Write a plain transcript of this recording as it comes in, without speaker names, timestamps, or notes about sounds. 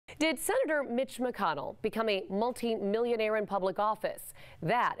Did Senator Mitch McConnell become a multi-millionaire in public office?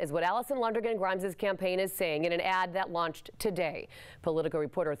 That is what Alison Lundergan Grimes' campaign is saying in an ad that launched today. Political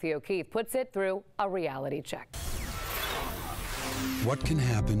reporter Theo Keith puts it through a reality check. What can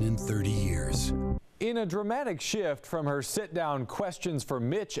happen in 30 years? In a dramatic shift from her sit-down questions for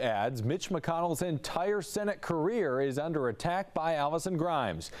Mitch ads, Mitch McConnell's entire Senate career is under attack by Alison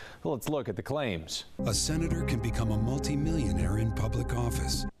Grimes. Let's look at the claims. A senator can become a multimillionaire in public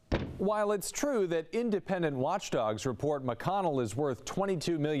office. While it's true that independent watchdogs report McConnell is worth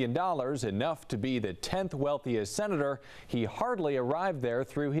 $22 million, enough to be the 10th wealthiest senator, he hardly arrived there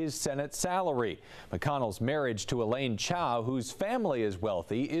through his Senate salary. McConnell's marriage to Elaine Chao, whose family is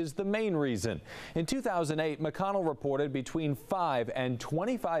wealthy, is the main reason. In 2008, McConnell reported between $5 and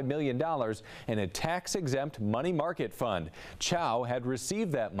 $25 million in a tax-exempt money market fund. Chao had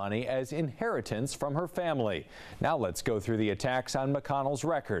received that money as inheritance from her family. Now let's go through the attacks on McConnell's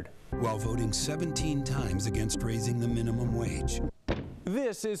record. While voting 17 times against raising the minimum wage.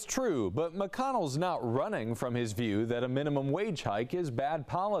 This is true, but McConnell's not running from his view that a minimum wage hike is bad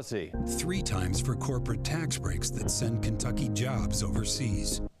policy. 3 times for corporate tax breaks that send Kentucky jobs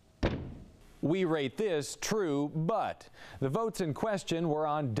overseas. We rate this true, but the votes in question were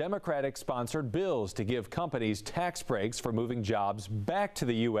on Democratic-sponsored bills to give companies tax breaks for moving jobs back to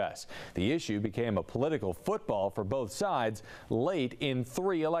the U.S. The issue became a political football for both sides late in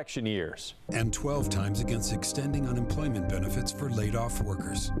 3 election years. And 12 times against extending unemployment benefits for laid-off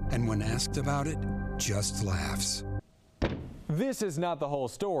workers. And when asked about it, just laughs. This is not the whole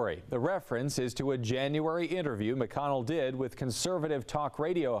story. The reference is to a January interview McConnell did with conservative talk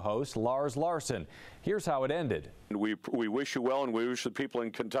radio host Lars Larson. Here's how it ended. We wish you well, and we wish the people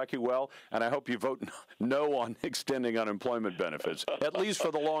in Kentucky well, and I hope you vote no on extending unemployment benefits, at least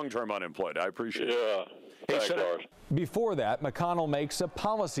for the long-term unemployed. I appreciate it. Yeah. Thanks, Lars. Before that, McConnell makes a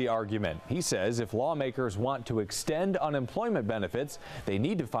policy argument. He says if lawmakers want to extend unemployment benefits, they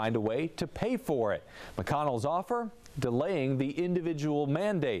need to find a way to pay for it. McConnell's offer? Delaying the individual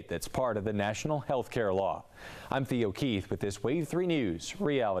mandate that's part of the national health care law. I'm Theo Keith with this Wave 3 News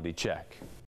Reality Check.